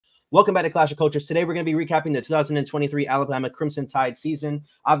Welcome back to Clash of Cultures. Today we're going to be recapping the 2023 Alabama Crimson Tide season.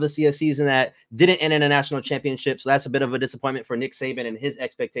 Obviously a season that didn't end in a national championship, so that's a bit of a disappointment for Nick Saban and his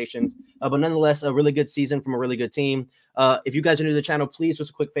expectations. But nonetheless, a really good season from a really good team. If you guys are new to the channel, please just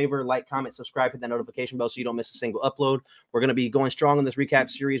a quick favor, like, comment, subscribe, hit that notification bell so you don't miss a single upload. We're going to be going strong in this recap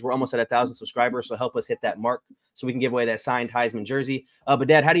series. We're almost at 1,000 subscribers, so help us hit that mark so we can give away that signed Heisman jersey. But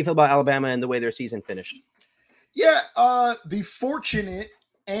Dad, how do you feel about Alabama and the way their season finished? Yeah, the fortunate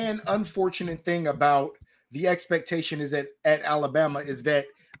and unfortunate thing about the expectation is at Alabama is that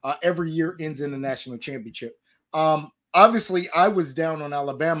every year ends in a national championship. Obviously, I was down on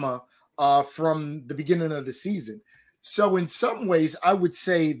Alabama from the beginning of the season. So in some ways, I would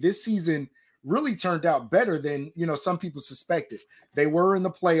say this season really turned out better than, some people suspected. They were in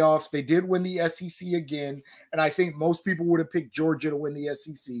the playoffs. They did win the SEC again. And I think most people would have picked Georgia to win the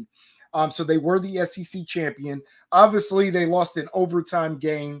SEC. So they were the SEC champion. Obviously, they lost an overtime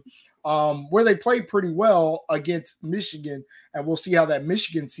game where they played pretty well against Michigan, and we'll see how that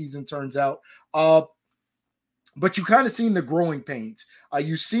Michigan season turns out. But you kind of seen the growing pains.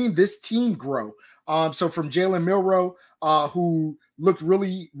 You've seen this team grow. So from Jalen Milroe, who looked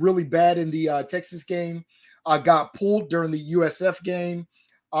really, really bad in the Texas game, got pulled during the USF game,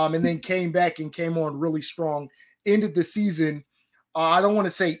 and then came back and came on really strong. Ended the season, I don't want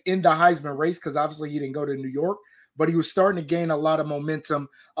to say in the Heisman race because obviously he didn't go to New York, but he was starting to gain a lot of momentum.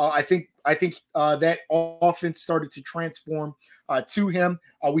 I think that offense started to transform to him.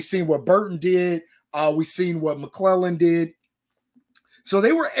 We've seen what Burton did. We've seen what McClellan did. So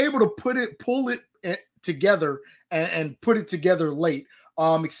they were able to pull it together and put it together late,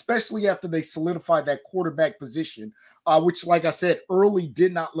 especially after they solidified that quarterback position, which, like I said, early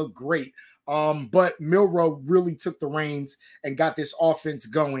did not look great. But Milroe really took the reins and got this offense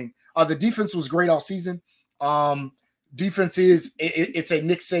going. The defense was great all season. Defense it's a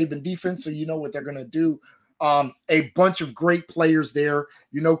Nick Saban defense, so you know what they're going to do. A bunch of great players there.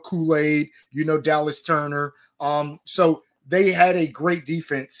 Kool-Aid, Dallas Turner. So they had a great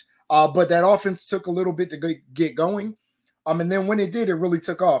defense, but that offense took a little bit to get going. And then when it did, it really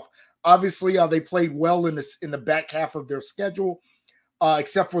took off. Obviously, they played well in the back half of their schedule.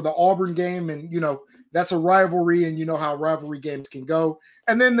 Except for the Auburn game. And, that's a rivalry, and you know how rivalry games can go.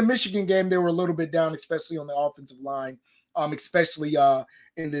 And then the Michigan game, they were a little bit down, especially on the offensive line, especially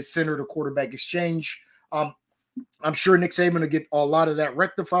in this center to quarterback exchange. I'm sure Nick Saban will get a lot of that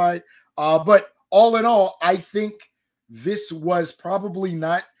rectified. But all in all, I think this was probably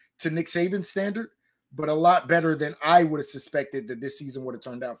not to Nick Saban's standard, but a lot better than I would have suspected that this season would have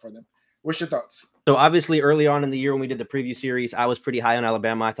turned out for them. What's your thoughts? So obviously early on in the year when we did the preview series, I was pretty high on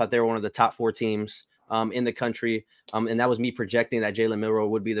Alabama. I thought they were one of the top 4 teams in the country. And that was me projecting that Jalen Milroe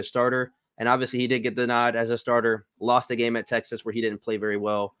would be the starter. And obviously he did get the nod as a starter, lost the game at Texas where he didn't play very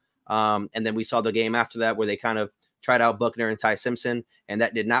well. And then we saw the game after that where they kind of tried out Buckner and Ty Simpson, and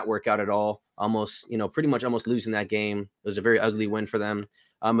that did not work out at all. Almost, pretty much almost losing that game. It was a very ugly win for them.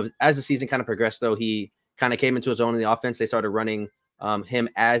 As the season kind of progressed, though, he kind of came into his own in the offense. They started running him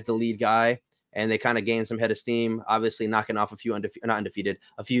as the lead guy, and they kind of gained some head of steam, obviously knocking off a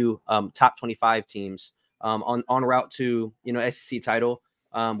few top 25 teams on route to, SEC title,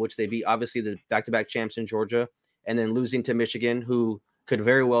 which they beat obviously the back-to-back champs in Georgia, and then losing to Michigan, who could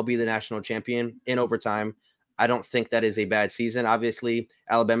very well be the national champion in overtime. I don't think that is a bad season. Obviously,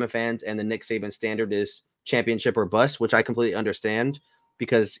 Alabama fans and the Nick Saban standard is championship or bust, which I completely understand,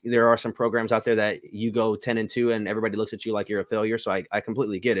 because there are some programs out there that you go 10-2 and everybody looks at you like you're a failure. So I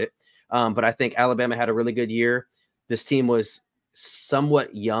completely get it. But I think Alabama had a really good year. This team was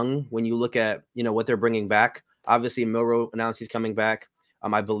somewhat young when you look at, what they're bringing back. Obviously, Milroe announced he's coming back.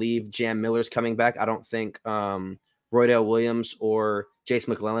 I believe Jam Miller's coming back. I don't think Roydell Williams or Jace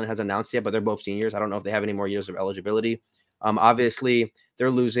McClellan has announced yet, but they're both seniors. I don't know if they have any more years of eligibility. Obviously,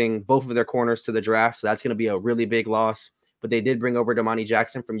 they're losing both of their corners to the draft, so that's going to be a really big loss. But they did bring over Damani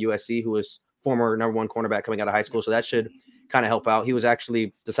Jackson from USC, who was former #1 cornerback coming out of high school. So that should kind of help out. He was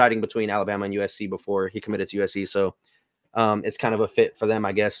actually deciding between Alabama and USC before he committed to USC. So it's kind of a fit for them,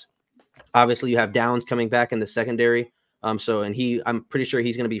 I guess. Obviously, you have Downs coming back in the secondary. I'm pretty sure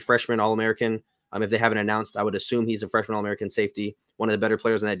he's going to be freshman All-American. If they haven't announced, I would assume he's a freshman All-American safety, one of the better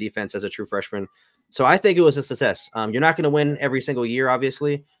players in that defense as a true freshman. So I think it was a success. You're not going to win every single year,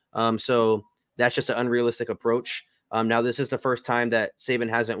 obviously. So that's just an unrealistic approach. Now, this is the first time that Saban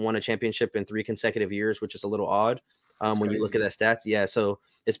hasn't won a championship in 3 consecutive years, which is a little odd when you look at that stats. Yeah, so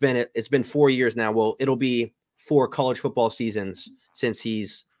it's been 4 years now. Well, it'll be 4 college football seasons since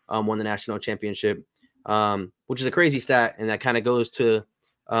he's won the national championship, which is a crazy stat, and that kind of goes to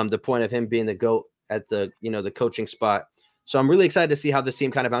the point of him being the GOAT at the the coaching spot. So I'm really excited to see how this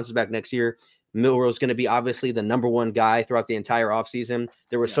team kind of bounces back next year. Milroe's going to be obviously the number one guy throughout the entire offseason.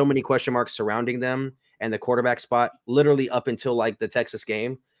 There were so many question marks surrounding them and the quarterback spot literally up until like the Texas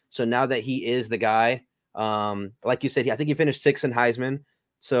game. So now that he is the guy, like you said, I think he finished 6th in Heisman.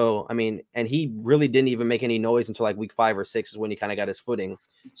 So, I mean, and he really didn't even make any noise until like week 5 or 6 is when he kind of got his footing.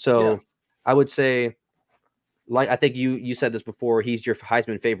 So I would say, like, I think you said this before, he's your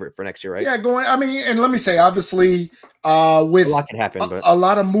Heisman favorite for next year, right? Yeah, I mean, and let me say, obviously, with a lot can happen, but a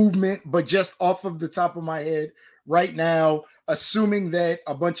lot of movement, but just off of the top of my head right now, assuming that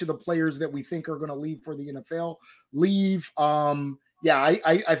a bunch of the players that we think are going to leave for the NFL leave,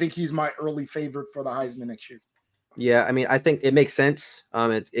 I think he's my early favorite for the Heisman next year. Yeah, I mean, I think it makes sense.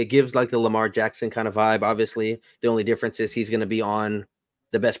 It gives like the Lamar Jackson kind of vibe. Obviously, the only difference is he's going to be on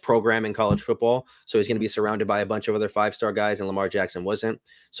the best program in college football, so he's going to be surrounded by a bunch of other 5-star guys, and Lamar Jackson wasn't.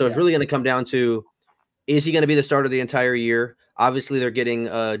 So it's really going to come down to, is he going to be the starter the entire year? Obviously, they're getting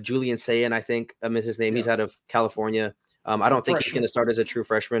Julian Sayin, I think, is his name. He's out of California. I don't think he's going to start as a true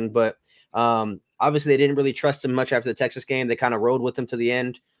freshman, but obviously they didn't really trust him much after the Texas game. They kind of rode with him to the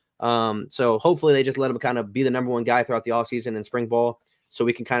end. So hopefully they just let him kind of be the number one guy throughout the offseason and spring ball, so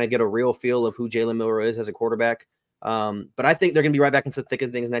we can kind of get a real feel of who Jalen Milroe is as a quarterback. But I think they're going to be right back into the thick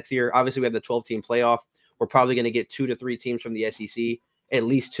of things next year. Obviously, we have the 12-team playoff. We're probably going to get 2 to 3 teams from the SEC, at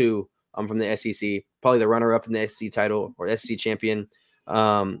least 2 from the SEC, probably the runner-up in the SEC title or SEC champion.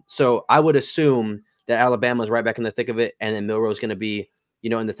 So I would assume that Alabama is right back in the thick of it, and then Milroe is going to be,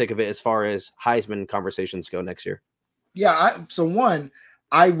 in the thick of it as far as Heisman conversations go next year. Yeah,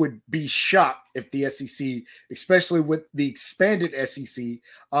 I would be shocked if the SEC, especially with the expanded SEC,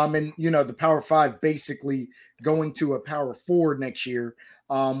 and the Power 5 basically going to a Power 4 next year,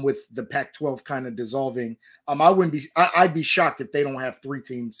 with the Pac-12 kind of dissolving. I'd be shocked if they don't have 3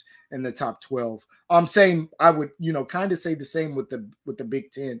 teams in the top 12. I'm saying I would, kind of say the same with the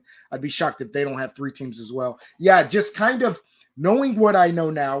Big Ten. I'd be shocked if they don't have 3 teams as well. Yeah, just kind of knowing what I know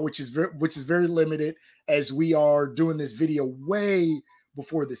now, which is very limited, as we are doing this video way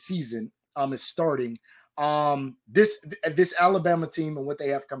before the season is starting. This Alabama team and what they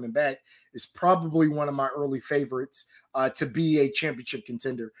have coming back is probably one of my early favorites to be a championship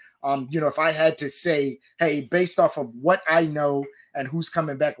contender. If I had to say, hey, based off of what I know and who's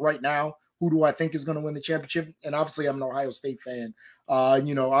coming back right now, who do I think is going to win the championship? And obviously I'm an Ohio State fan.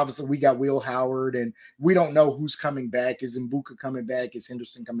 Obviously we got Will Howard, and we don't know who's coming back. Is Mbuka coming back? Is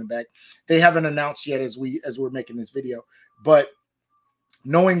Henderson coming back? They haven't announced yet as we're making this video, but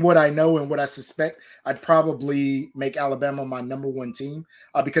knowing what I know and what I suspect, I'd probably make Alabama my number 1 team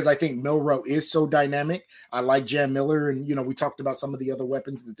because I think Milroe is so dynamic. I like Jan Miller, and we talked about some of the other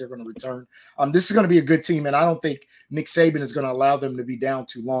weapons that they're going to return. This is going to be a good team, and I don't think Nick Saban is going to allow them to be down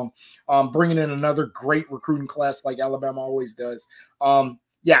too long. Bringing in another great recruiting class like Alabama always does.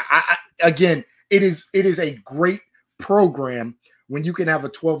 Again, it is a great program when you can have a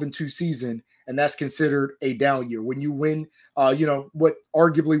 12-2 season, and that's considered a down year. When you win, what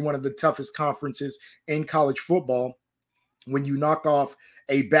arguably one of the toughest conferences in college football, when you knock off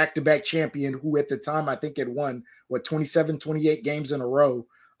a back-to-back champion who at the time I think had won 27, 28 games in a row,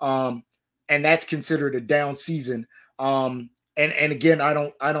 and that's considered a down season. And again, I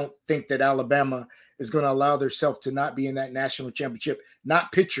don't think that Alabama is going to allow themselves to not be in that national championship,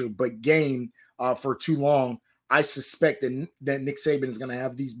 not picture but game, for too long. I suspect that Nick Saban is going to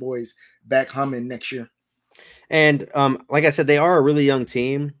have these boys back humming next year. And like I said, they are a really young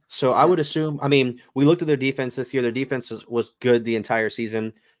team. So I would assume, we looked at their defense this year. Their defense was good the entire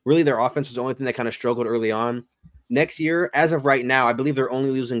season. Really, their offense was the only thing that kind of struggled early on. Next year, as of right now, I believe they're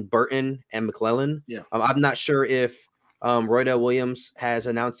only losing Burton and McClellan. Yeah. I'm not sure if Roydell Williams has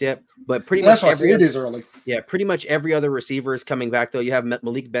announced yet, but pretty much it is early. Yeah, pretty much every other receiver is coming back, though. You have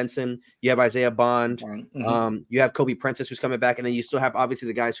Malik Benson, you have Isaiah Bond, you have Kobe Prentice who's coming back, and then you still have obviously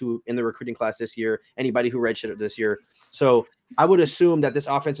the guys who in the recruiting class this year, anybody who redshirted this year. So I would assume that this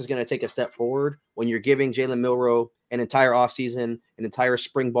offense is going to take a step forward when you're giving Jalen Milroe an entire offseason, an entire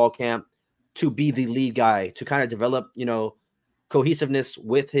spring ball camp to be the lead guy, to kind of develop, cohesiveness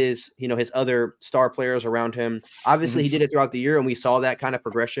with his other star players around him. Obviously, he did it throughout the year, and we saw that kind of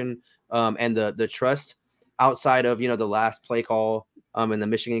progression and the trust outside of the last play call in the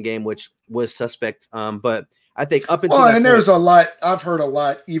Michigan game, which was suspect. But I think up until there's a lot I've heard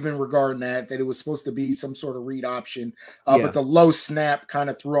even regarding that it was supposed to be some sort of read option, but the low snap kind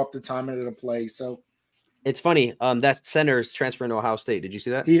of threw off the timing of the play. So it's funny. That center's transferring to Ohio State. Did you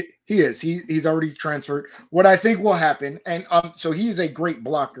see that? He is. He's already transferred. What I think will happen, and so he is a great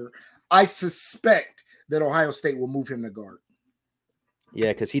blocker. I suspect that Ohio State will move him to guard.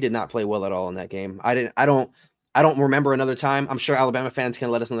 Yeah, because he did not play well at all in that game. I don't remember another time. I'm sure Alabama fans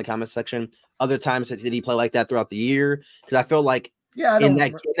can let us know in the comment section. Other times did he play like that throughout the year? Because I feel like in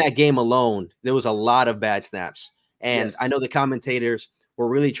that game alone, there was a lot of bad snaps. And I know the commentators were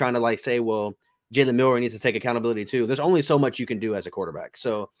really trying to like say, well, Jalen Milroe needs to take accountability too. There's only so much you can do as a quarterback.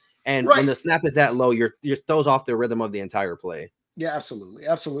 So, and when the snap is that low, you're throws off the rhythm of the entire play. Yeah, absolutely.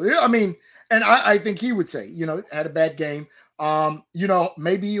 Absolutely. I mean, and I think he would say, had a bad game.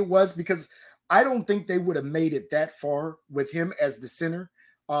 Maybe it was because I don't think they would have made it that far with him as the center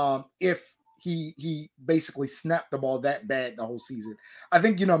if he basically snapped the ball that bad the whole season. I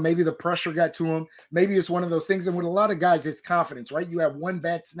think, maybe the pressure got to him. Maybe it's one of those things. And with a lot of guys, it's confidence, right? You have one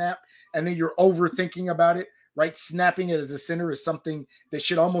bad snap and then you're overthinking about it, right? Snapping it as a center is something that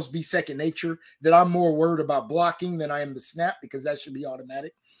should almost be second nature, that I'm more worried about blocking than I am the snap because that should be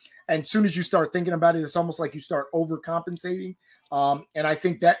automatic. And as soon as you start thinking about it, it's almost like you start overcompensating. And I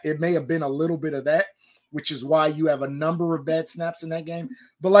think that it may have been a little bit of that, which is why you have a number of bad snaps in that game.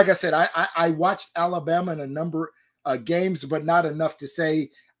 But like I said, I watched Alabama in a number of games, but not enough to say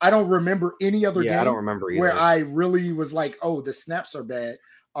I don't remember any other game I don't remember either. where I really was like, oh, the snaps are bad.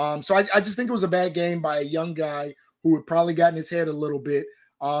 So I just think it was a bad game by a young guy who had probably gotten his head a little bit.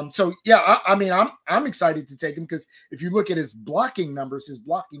 I mean, I'm excited to take him because if you look at his blocking numbers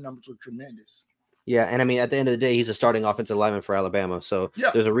were tremendous. Yeah, and I mean, at the end of the day, he's a starting offensive lineman for Alabama, so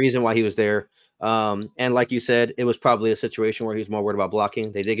there's a reason why he was there. And like you said, it was probably a situation where he was more worried about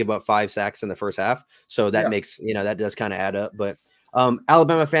blocking. They did give up 5 sacks in the first half, so that makes that does kind of add up. But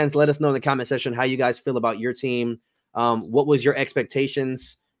Alabama fans, let us know in the comment section how you guys feel about your team. What was your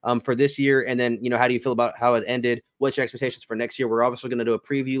expectations for this year? And then, how do you feel about how it ended? What's your expectations for next year? We're obviously going to do a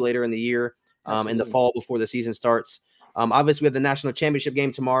preview later in the year, in the fall before the season starts. Obviously, we have the national championship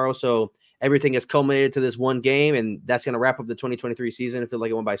game tomorrow. So everything has culminated to this one game, and that's going to wrap up the 2023 season. I feel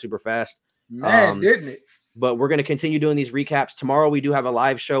like it went by super fast. Man, didn't it? But we're going to continue doing these recaps. Tomorrow, we do have a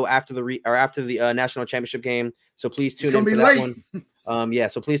live show after the national championship game. So please tune in for that one.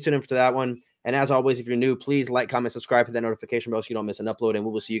 So please tune in for that one. And as always, if you're new, please like, comment, subscribe, hit that notification bell so you don't miss an upload. And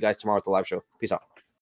we will see you guys tomorrow at the live show. Peace out.